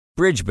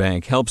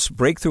Bridgebank helps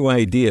breakthrough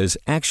ideas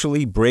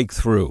actually break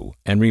through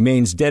and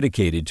remains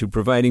dedicated to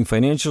providing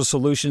financial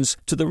solutions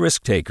to the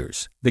risk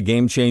takers, the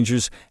game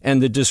changers, and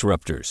the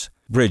disruptors.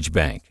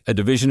 Bridgebank, a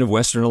division of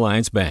Western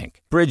Alliance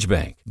Bank.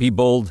 Bridgebank. Be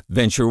bold,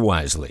 venture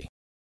wisely.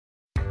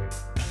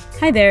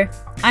 Hi there,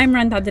 I'm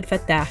Rand Abdel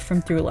Fattah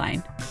from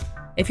Throughline.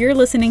 If you're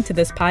listening to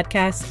this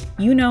podcast,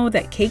 you know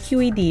that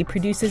KQED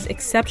produces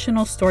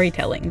exceptional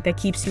storytelling that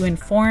keeps you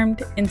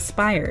informed,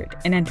 inspired,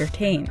 and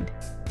entertained.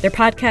 Their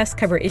podcasts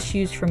cover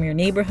issues from your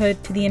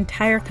neighborhood to the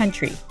entire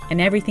country and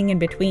everything in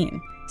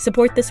between.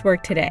 Support this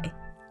work today.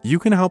 You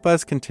can help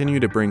us continue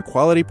to bring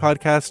quality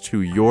podcasts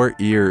to your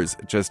ears.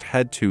 Just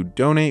head to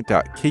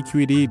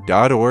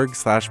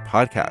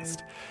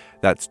donate.kqed.org/podcast.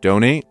 That's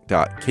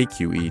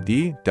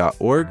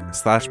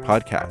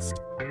donate.kqed.org/podcast.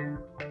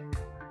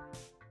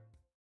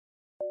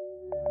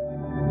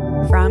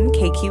 From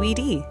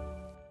KQED.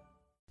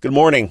 Good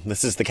morning.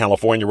 This is the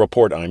California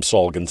Report. I'm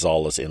Saul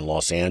Gonzalez in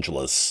Los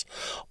Angeles.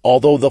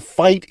 Although the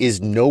fight is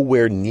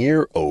nowhere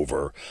near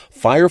over,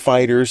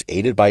 firefighters,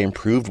 aided by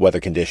improved weather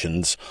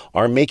conditions,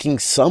 are making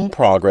some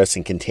progress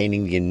in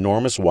containing the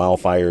enormous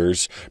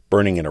wildfires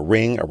burning in a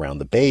ring around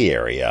the Bay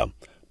Area.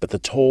 But the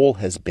toll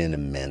has been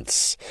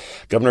immense.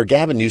 Governor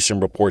Gavin Newsom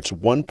reports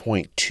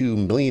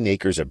 1.2 million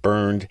acres have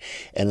burned,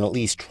 and at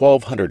least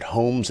 1,200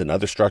 homes and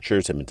other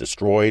structures have been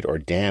destroyed or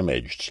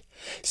damaged.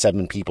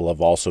 7 people have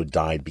also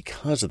died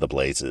because of the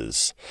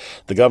blazes.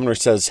 The governor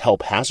says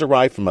help has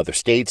arrived from other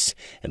states,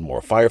 and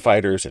more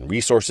firefighters and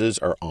resources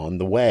are on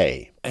the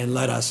way. And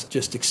let us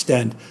just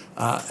extend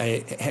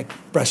a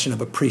expression of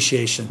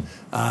appreciation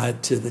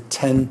to the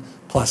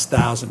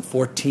 10,000+,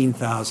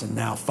 14,000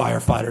 now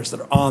firefighters that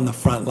are on the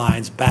front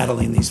lines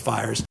battling these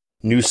fires.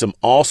 Newsom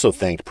also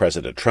thanked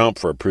President Trump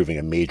for approving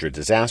a major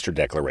disaster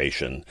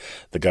declaration.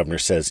 The governor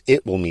says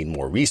it will mean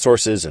more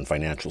resources and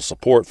financial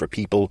support for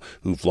people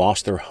who've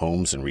lost their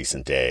homes in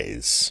recent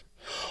days.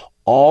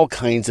 All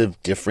kinds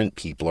of different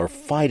people are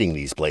fighting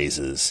these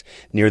blazes.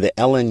 Near the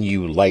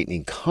LNU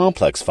Lightning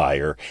Complex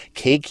fire,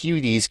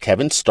 KQED's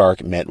Kevin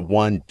Stark met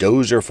one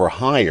dozer for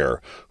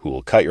hire who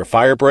will cut your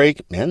fire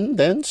break and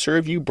then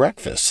serve you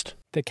breakfast.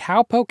 The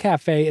Cowpoke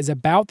Cafe is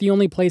about the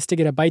only place to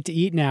get a bite to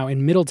eat now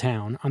in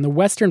Middletown, on the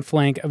western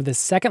flank of the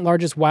second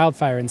largest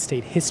wildfire in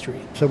state history.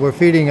 So we're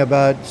feeding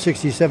about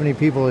 60, 70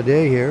 people a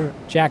day here.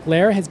 Jack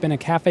Lair has been a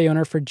cafe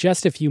owner for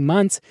just a few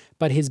months,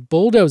 but his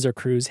Bulldozer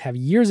crews have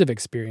years of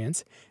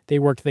experience. They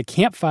worked the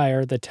Camp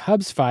Fire, the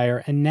Tubbs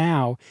Fire, and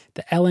now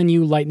the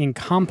LNU Lightning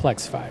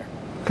Complex Fire.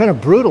 Kind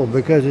of brutal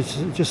because it's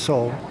just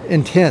so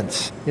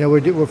intense. You know,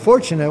 we're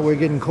fortunate we're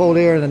getting cold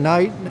air in the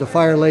night. The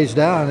fire lays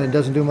down and it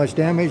doesn't do much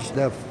damage.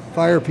 The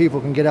fire people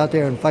can get out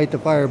there and fight the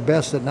fire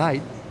best at night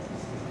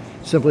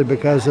simply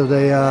because of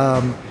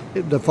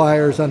the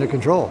fire's under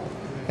control.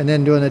 And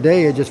then during the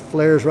day, it just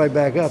flares right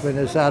back up and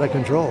it's out of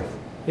control.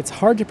 It's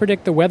hard to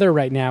predict the weather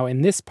right now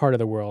in this part of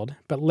the world,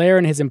 but Lair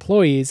and his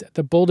employees,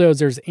 the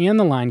bulldozers and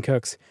the line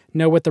cooks,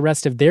 know what the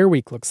rest of their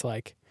week looks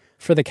like.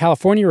 For the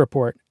California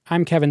Report,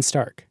 I'm Kevin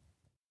Stark.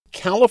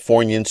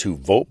 Californians who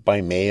vote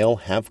by mail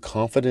have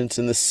confidence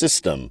in the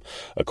system,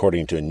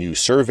 according to a new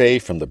survey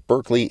from the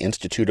Berkeley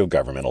Institute of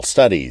Governmental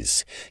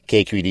Studies.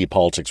 KQED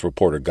politics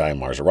reporter Guy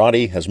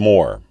Marzaroti has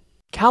more.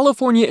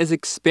 California is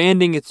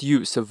expanding its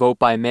use of vote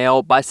by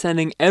mail by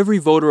sending every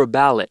voter a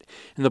ballot,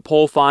 and the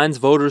poll finds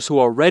voters who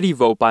already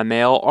vote by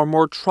mail are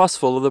more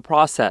trustful of the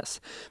process.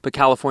 But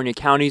California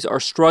counties are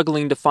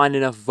struggling to find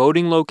enough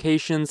voting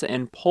locations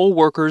and poll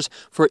workers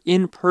for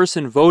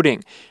in-person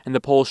voting, and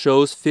the poll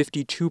shows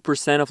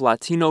 52% of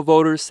Latino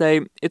voters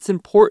say it's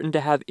important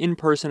to have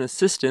in-person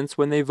assistance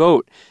when they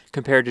vote,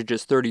 compared to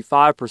just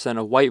 35%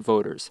 of white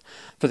voters.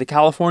 For the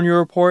California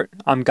Report,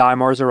 I'm Guy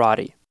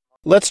Marzaroti.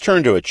 Let's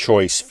turn to a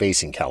choice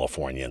facing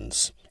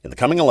Californians. In the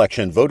coming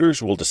election,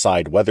 voters will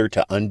decide whether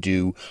to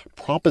undo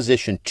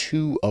Proposition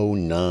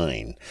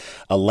 209,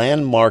 a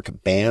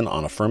landmark ban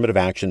on affirmative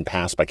action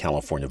passed by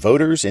California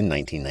voters in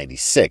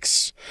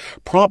 1996.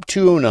 Prop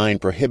 209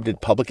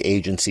 prohibited public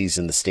agencies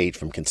in the state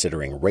from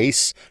considering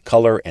race,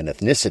 color, and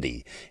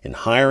ethnicity in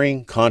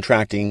hiring,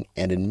 contracting,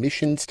 and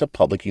admissions to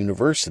public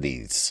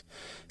universities.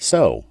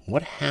 So,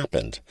 what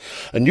happened?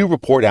 A new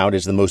report out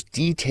is the most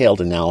detailed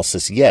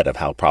analysis yet of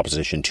how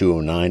Proposition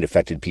 209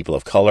 affected people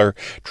of color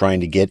trying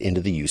to get into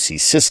the UC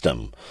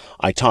system.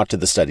 I talked to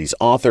the study's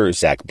author,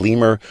 Zach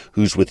Bleemer,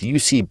 who's with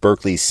UC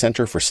Berkeley's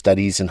Center for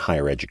Studies in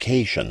Higher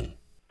Education.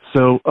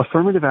 So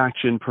affirmative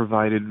action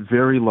provided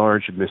very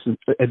large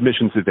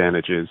admissions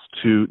advantages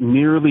to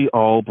nearly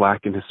all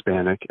Black and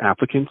Hispanic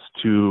applicants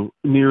to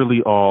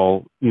nearly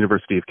all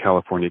University of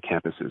California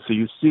campuses. So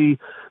you see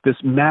this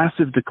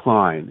massive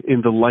decline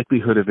in the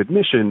likelihood of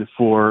admission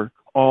for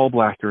all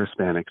Black or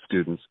Hispanic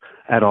students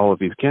at all of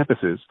these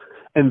campuses.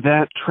 And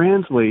that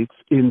translates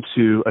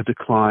into a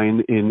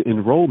decline in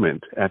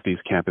enrollment at these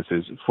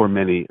campuses for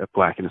many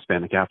Black and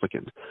Hispanic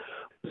applicants.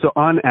 So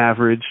on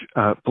average,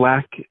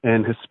 Black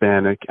and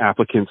Hispanic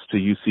applicants to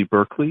UC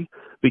Berkeley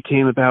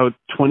became about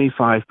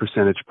 25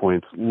 percentage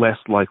points less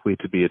likely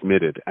to be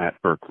admitted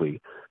at Berkeley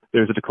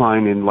There's a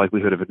decline in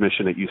likelihood of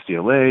admission at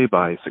UCLA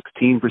by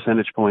 16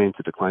 percentage points,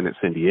 a decline at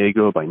San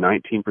Diego by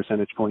 19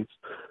 percentage points.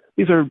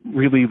 These are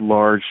really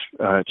large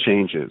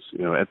changes.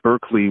 At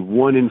Berkeley,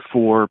 1 in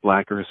 4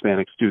 Black or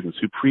Hispanic students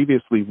who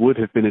previously would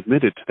have been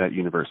admitted to that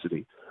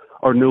university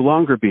are no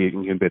longer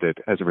being admitted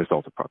as a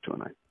result of Prop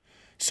 209.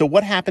 So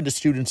what happened to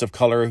students of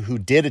color who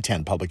did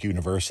attend public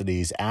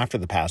universities after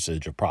the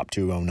passage of Prop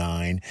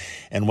 209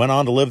 and went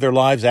on to live their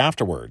lives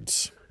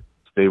afterwards?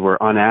 They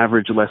were, on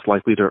average, less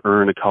likely to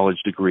earn a college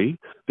degree.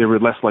 They were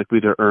less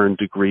likely to earn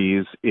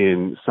degrees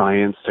in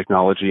science,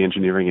 technology,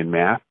 engineering, and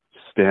math,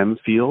 STEM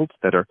fields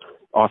that are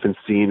often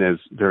seen as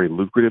very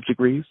lucrative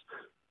degrees.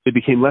 They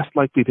became less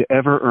likely to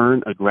ever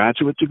earn a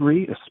graduate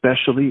degree,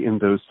 especially in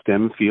those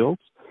STEM fields.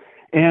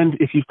 And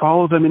if you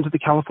follow them into the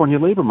California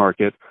labor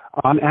market,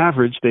 on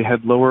average, they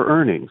had lower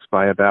earnings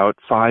by about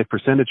 5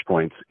 percentage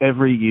points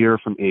every year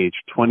from age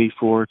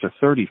 24 to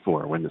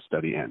 34 when the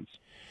study ends.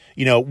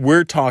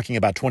 We're talking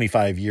about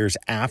 25 years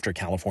after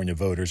California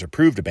voters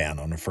approved a ban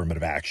on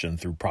affirmative action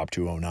through Prop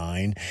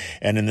 209.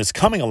 And in this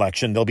coming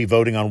election, they'll be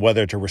voting on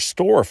whether to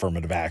restore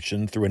affirmative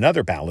action through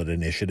another ballot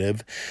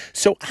initiative.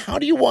 So how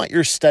do you want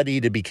your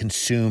study to be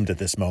consumed at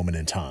this moment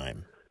in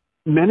time?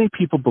 Many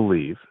people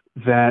believe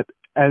that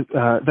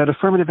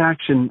affirmative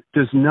action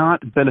does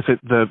not benefit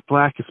the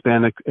Black,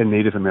 Hispanic, and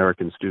Native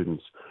American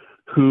students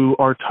who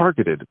are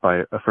targeted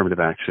by affirmative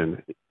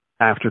action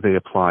after they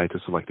apply to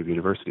selective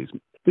universities.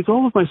 The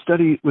goal of my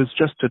study was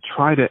just to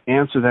try to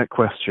answer that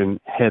question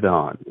head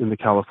on in the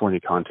California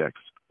context.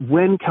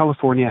 When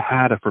California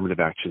had affirmative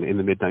action in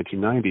the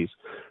mid-1990s,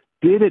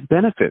 did it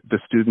benefit the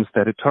students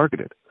that it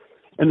targeted?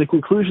 And the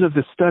conclusion of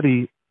this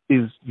study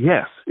is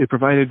yes, it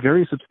provided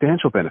very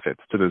substantial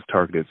benefits to those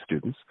targeted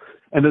students,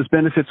 and those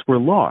benefits were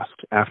lost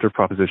after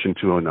Proposition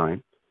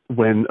 209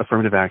 when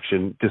affirmative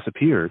action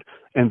disappeared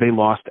and they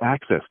lost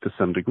access to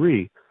some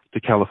degree to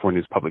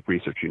California's public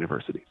research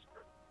universities.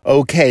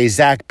 Okay,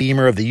 Zach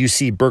Bleemer of the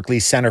UC Berkeley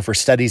Center for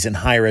Studies in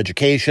Higher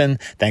Education,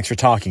 thanks for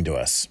talking to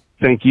us.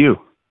 Thank you.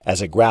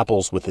 As it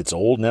grapples with its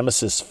old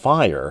nemesis,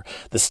 fire,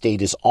 the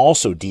state is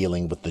also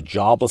dealing with the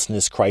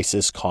joblessness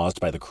crisis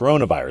caused by the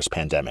coronavirus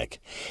pandemic.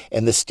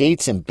 And the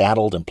state's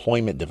embattled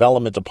Employment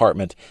Development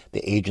Department,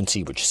 the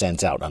agency which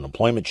sends out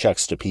unemployment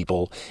checks to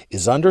people,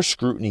 is under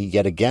scrutiny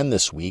yet again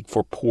this week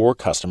for poor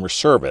customer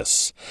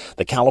service.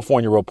 The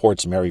California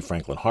Report's Mary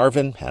Franklin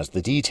Harvin has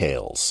the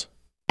details.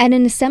 At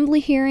an assembly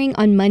hearing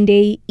on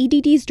Monday,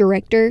 EDD's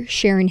director,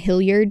 Sharon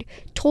Hilliard,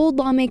 told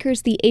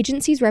lawmakers the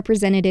agency's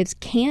representatives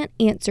can't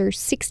answer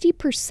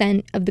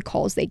 60% of the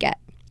calls they get.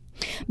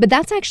 But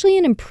that's actually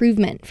an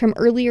improvement from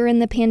earlier in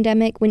the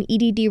pandemic when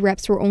EDD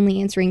reps were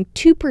only answering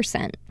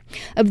 2%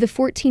 of the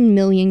 14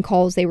 million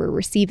calls they were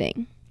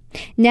receiving.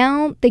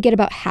 Now they get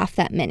about half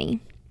that many.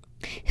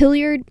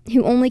 Hilliard,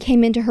 who only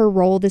came into her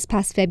role this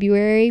past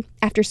February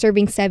after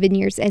serving 7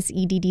 years as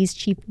EDD's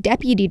chief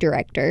deputy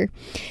director,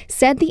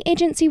 said the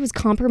agency was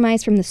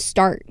compromised from the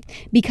start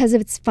because of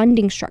its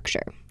funding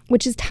structure,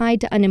 which is tied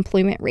to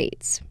unemployment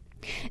rates.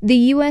 The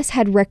U.S.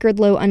 had record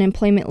low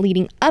unemployment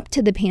leading up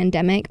to the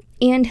pandemic,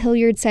 and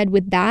Hilliard said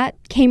with that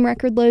came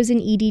record lows in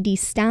EDD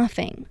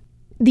staffing.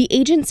 The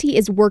agency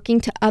is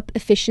working to up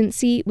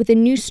efficiency with a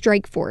new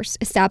strike force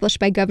established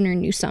by Governor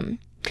Newsom.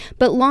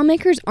 But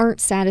lawmakers aren't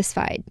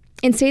satisfied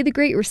and say the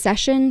Great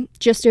Recession,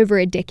 just over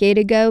a decade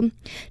ago,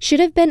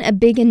 should have been a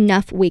big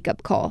enough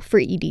wake-up call for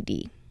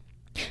EDD.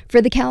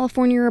 For the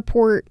California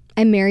Report,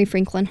 I'm Mary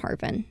Franklin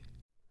Harvin.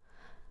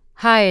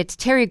 Hi, it's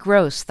Terry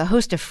Gross, the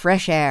host of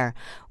Fresh Air.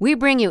 We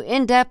bring you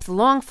in-depth,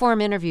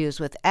 long-form interviews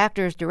with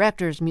actors,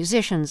 directors,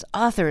 musicians,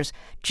 authors,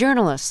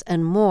 journalists,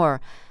 and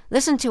more.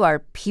 Listen to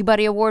our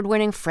Peabody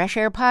Award-winning Fresh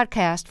Air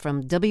podcast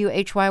from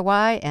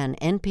WHYY and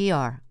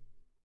NPR.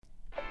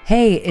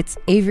 Hey, it's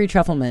Avery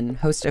Trufelman,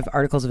 host of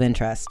Articles of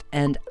Interest,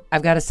 and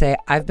I've got to say,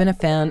 I've been a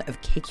fan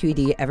of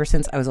KQED ever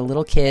since I was a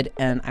little kid,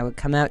 and I would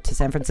come out to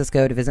San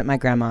Francisco to visit my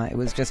grandma. It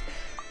was just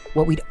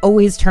what we'd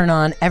always turn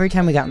on every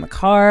time we got in the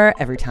car,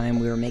 every time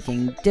we were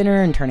making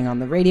dinner and turning on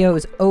the radio. It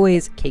was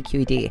always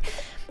KQED.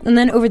 And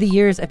then over the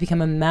years, I've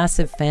become a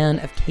massive fan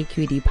of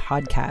KQED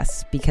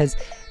podcasts because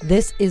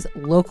this is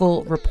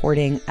local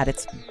reporting at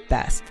its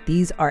best.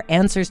 These are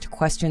answers to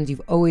questions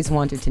you've always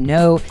wanted to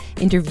know,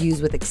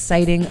 interviews with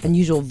exciting,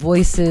 unusual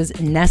voices,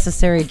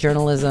 necessary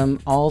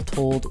journalism, all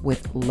told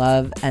with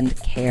love and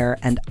care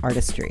and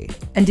artistry.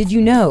 And did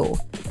you know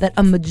that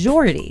a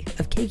majority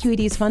of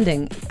KQED's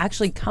funding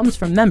actually comes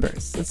from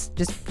members? It's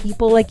just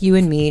people like you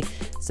and me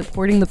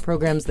supporting the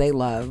programs they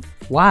love,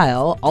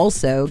 while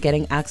also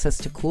getting access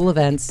to cool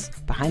events,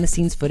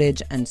 behind-the-scenes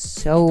footage, and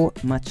so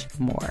much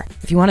more.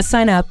 If you want to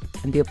sign up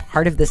and be a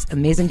part of this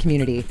amazing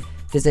community,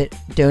 visit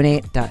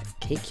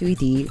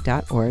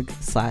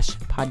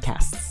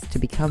donate.kqed.org/podcasts to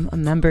become a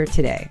member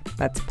today.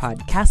 That's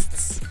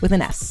podcasts with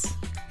an S.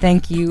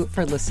 Thank you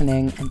for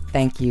listening, and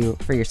thank you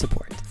for your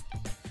support.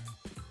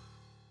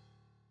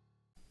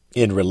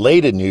 In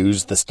related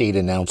news, the state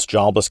announced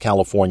jobless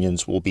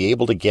Californians will be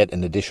able to get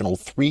an additional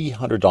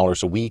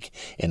 $300 a week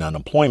in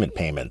unemployment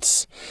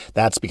payments.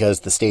 That's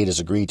because the state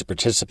has agreed to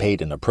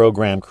participate in a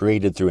program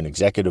created through an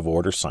executive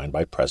order signed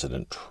by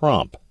President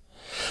Trump.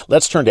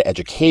 Let's turn to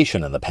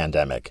education in the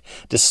pandemic.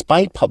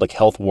 Despite public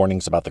health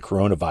warnings about the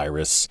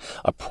coronavirus,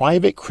 a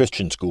private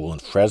Christian school in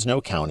Fresno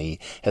County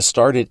has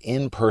started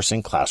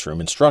in-person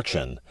classroom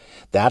instruction.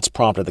 That's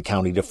prompted the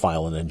county to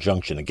file an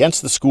injunction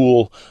against the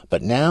school,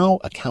 but now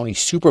a county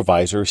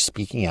supervisor is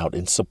speaking out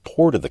in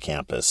support of the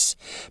campus.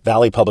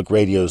 Valley Public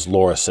Radio's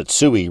Laura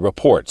Tsutsui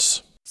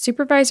reports.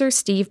 Supervisor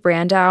Steve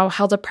Brandow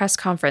held a press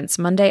conference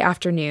Monday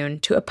afternoon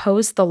to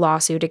oppose the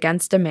lawsuit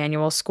against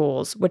Emmanuel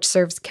Schools, which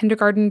serves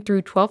kindergarten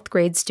through 12th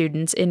grade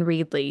students in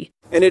Reedley.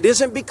 And it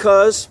isn't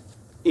because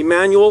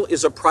Emmanuel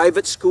is a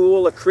private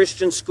school, a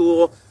Christian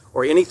school,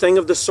 or anything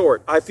of the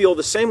sort. I feel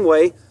the same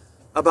way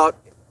about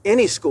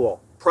any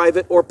school,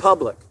 private or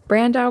public.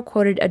 Brandow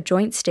quoted a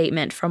joint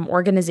statement from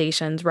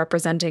organizations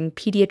representing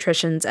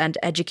pediatricians and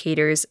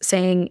educators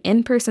saying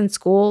in-person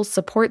school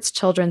supports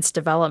children's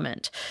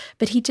development,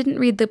 but he didn't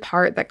read the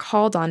part that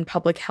called on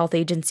public health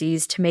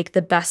agencies to make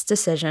the best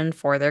decision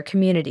for their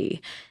community.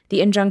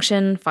 The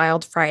injunction,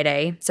 filed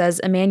Friday, says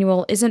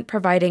Emmanuel isn't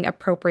providing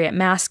appropriate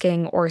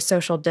masking or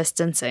social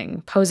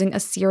distancing, posing a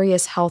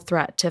serious health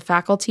threat to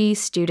faculty,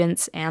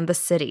 students, and the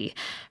city.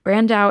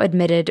 Brandow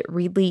admitted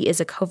Reedley is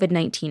a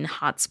COVID-19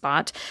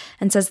 hotspot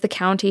and says the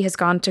county has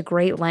gone to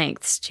great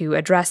lengths to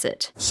address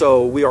it.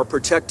 So we are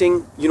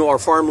protecting, our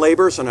farm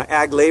laborers and our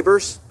ag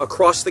laborers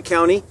across the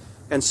county,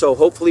 and so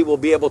hopefully we'll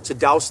be able to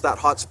douse that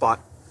hotspot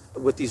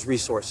with these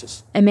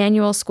resources.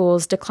 Emmanuel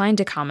Schools declined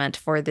to comment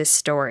for this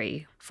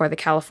story. For the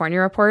California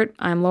Report,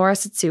 I'm Laura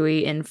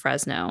Tsutsui in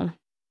Fresno.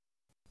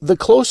 The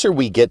closer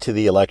we get to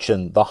the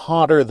election, the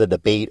hotter the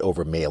debate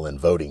over mail-in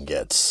voting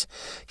gets.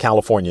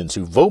 Californians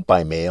who vote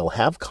by mail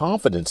have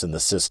confidence in the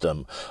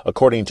system,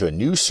 according to a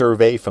new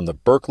survey from the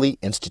Berkeley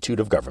Institute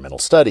of Governmental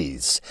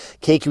Studies.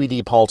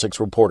 KQED politics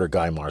reporter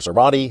Guy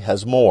Marzaroti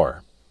has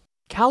more.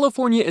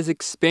 California is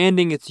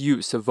expanding its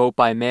use of vote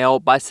by mail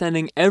by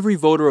sending every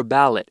voter a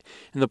ballot,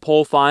 and the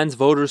poll finds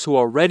voters who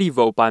already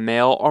vote by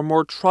mail are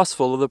more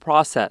trustful of the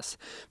process.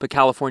 But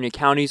California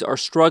counties are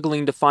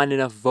struggling to find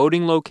enough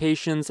voting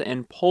locations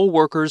and poll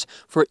workers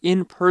for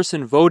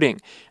in-person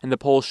voting, and the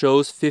poll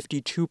shows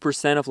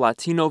 52% of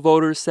Latino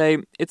voters say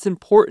it's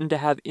important to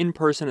have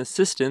in-person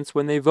assistance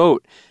when they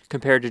vote,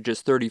 compared to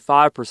just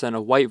 35%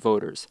 of white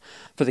voters.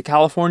 For the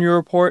California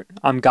Report,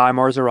 I'm Guy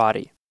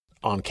Marzaroti.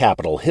 On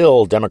Capitol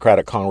Hill,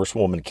 Democratic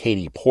Congresswoman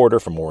Katie Porter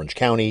from Orange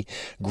County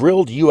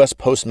grilled U.S.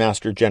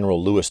 Postmaster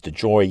General Louis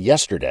DeJoy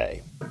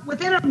yesterday.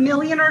 Within 1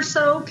 million or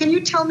so, can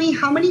you tell me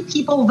how many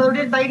people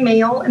voted by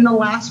mail in the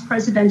last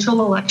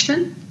presidential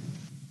election?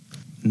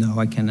 No,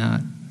 I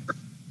cannot.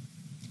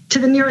 To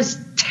the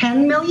nearest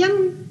 10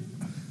 million?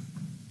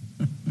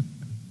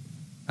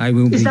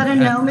 Is that a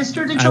no,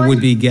 Mr. DeJoy? I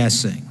would be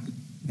guessing,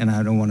 and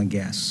I don't want to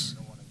guess.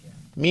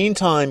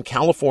 Meantime,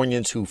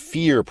 Californians who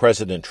fear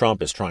President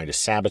Trump is trying to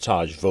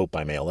sabotage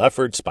vote-by-mail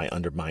efforts by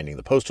undermining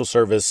the Postal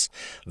Service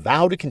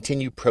vow to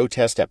continue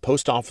protest at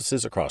post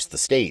offices across the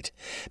state.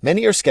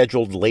 Many are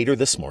scheduled later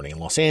this morning in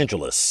Los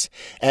Angeles.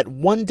 At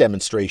one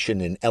demonstration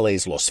in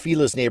LA's Los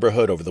Feliz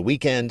neighborhood over the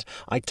weekend,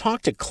 I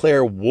talked to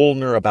Claire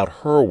Woolner about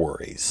her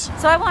worries.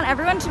 So I want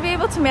everyone to be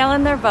able to mail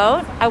in their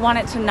vote. I want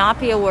it to not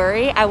be a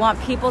worry. I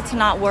want people to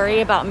not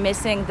worry about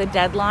missing the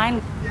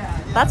deadline.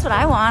 That's what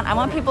I want. I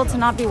want people to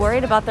not be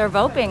worried about their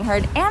vote being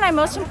heard. And I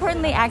most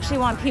importantly actually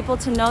want people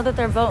to know that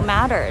their vote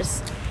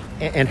matters.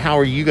 And how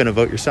are you going to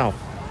vote yourself?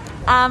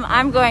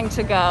 I'm going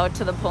to go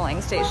to the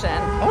polling station.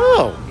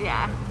 Oh.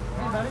 Yeah.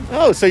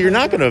 Oh, so you're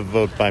not going to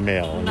vote by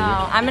mail? No,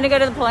 I'm going to go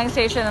to the polling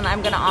station and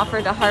I'm going to offer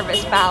to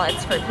harvest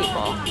ballots for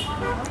people.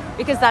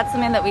 Because that's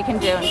something that we can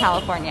do in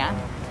California.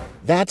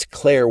 That's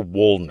Claire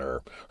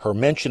Woolner. Her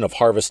mention of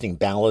harvesting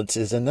ballots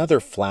is another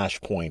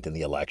flashpoint in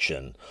the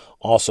election.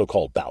 Also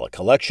called ballot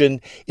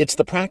collection, it's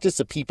the practice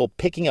of people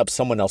picking up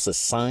someone else's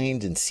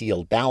signed and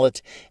sealed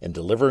ballot and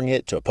delivering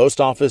it to a post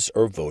office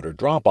or voter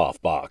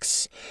drop-off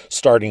box.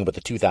 Starting with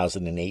the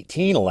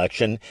 2018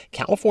 election,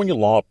 California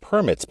law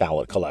permits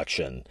ballot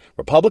collection.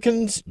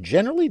 Republicans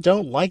generally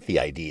don't like the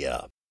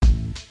idea.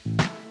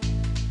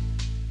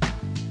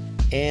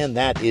 And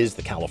that is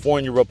the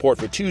California Report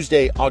for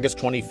Tuesday, August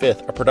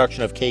 25th, a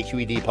production of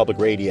KQED Public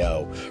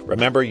Radio.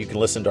 Remember, you can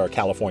listen to our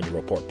California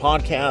Report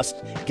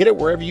podcast. Get it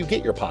wherever you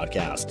get your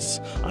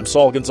podcasts. I'm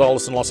Saul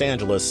Gonzalez in Los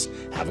Angeles.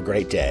 Have a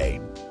great day.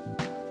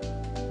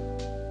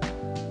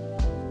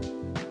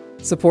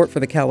 Support for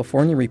the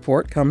California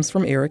Report comes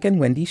from Eric and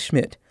Wendy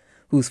Schmidt,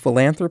 whose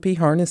philanthropy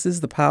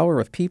harnesses the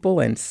power of people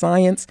and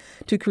science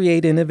to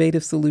create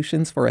innovative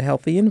solutions for a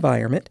healthy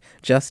environment,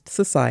 just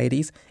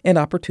societies, and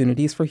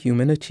opportunities for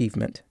human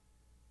achievement.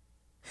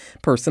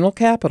 Personal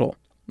Capital,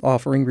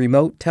 offering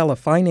remote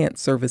telefinance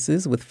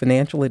services with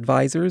financial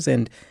advisors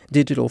and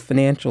digital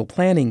financial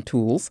planning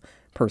tools,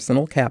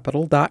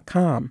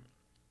 personalcapital.com.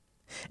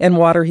 And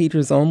Water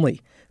Heaters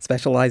Only,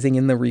 specializing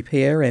in the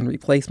repair and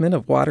replacement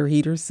of water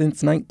heaters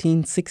since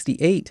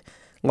 1968,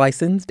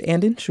 Licensed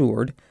and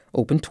insured,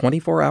 open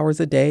 24 hours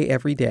a day,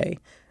 every day.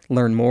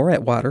 Learn more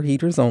at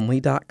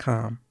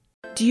waterheatersonly.com.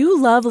 Do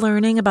you love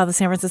learning about the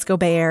San Francisco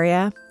Bay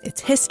Area? Its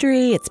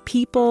history, its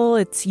people,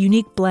 its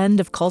unique blend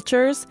of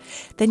cultures?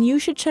 Then you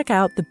should check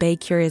out the Bay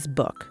Curious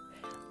book.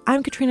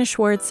 I'm Katrina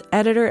Schwartz,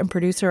 editor and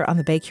producer on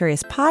the Bay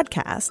Curious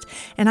podcast,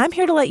 and I'm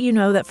here to let you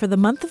know that for the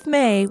month of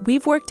May,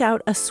 we've worked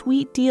out a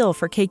sweet deal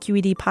for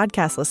KQED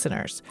podcast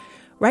listeners.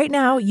 Right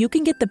now, you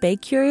can get the Bay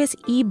Curious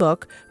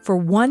ebook for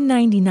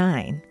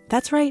 $1.99.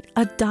 That's right,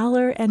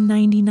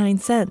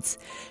 $1.99.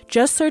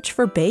 Just search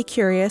for Bay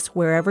Curious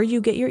wherever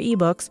you get your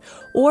ebooks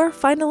or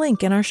find a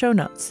link in our show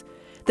notes.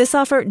 This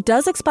offer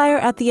does expire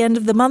at the end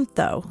of the month,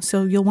 though,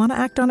 so you'll want to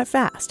act on it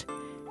fast.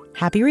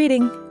 Happy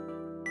reading!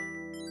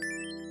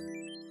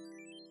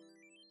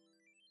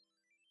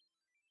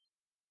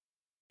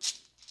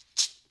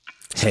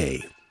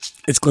 Hey,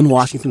 it's Glenn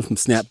Washington from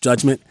Snap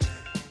Judgment,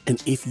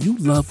 and if you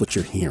love what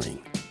you're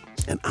hearing,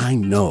 and I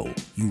know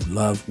you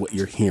love what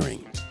you're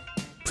hearing,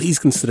 please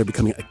consider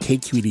becoming a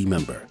KQED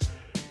member.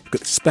 You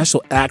get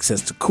special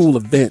access to cool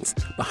events,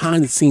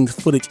 behind-the-scenes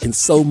footage, and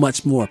so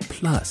much more.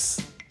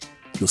 Plus,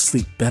 you'll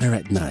sleep better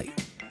at night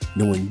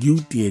knowing you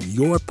did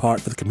your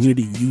part for the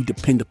community you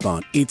depend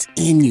upon. It's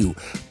in you.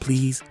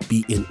 Please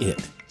be in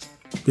it.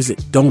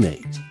 Visit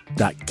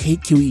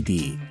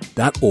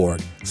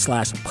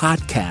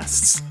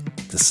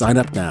donate.kqed.org/podcasts to sign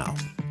up now.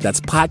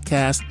 That's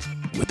podcast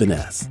with an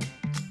S.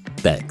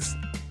 Thanks.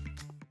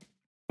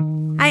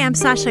 Hi, I'm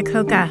Sasha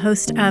Coca,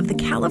 host of the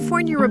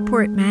California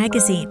Report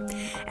magazine.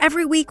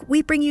 Every week,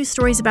 we bring you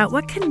stories about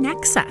what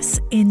connects us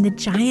in the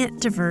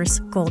giant, diverse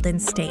Golden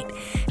State.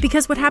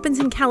 Because what happens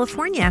in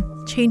California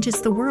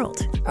changes the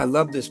world. I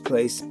love this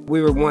place.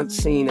 We were once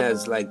seen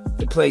as like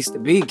the place to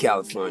be,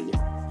 California.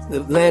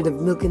 The land of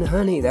milk and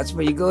honey. That's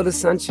where you go to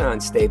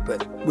Sunshine State.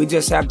 But we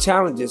just have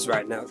challenges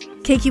right now.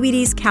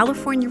 KQED's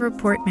California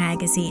Report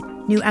magazine.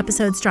 New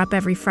episodes drop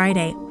every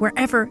Friday,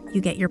 wherever you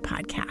get your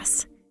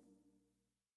podcasts.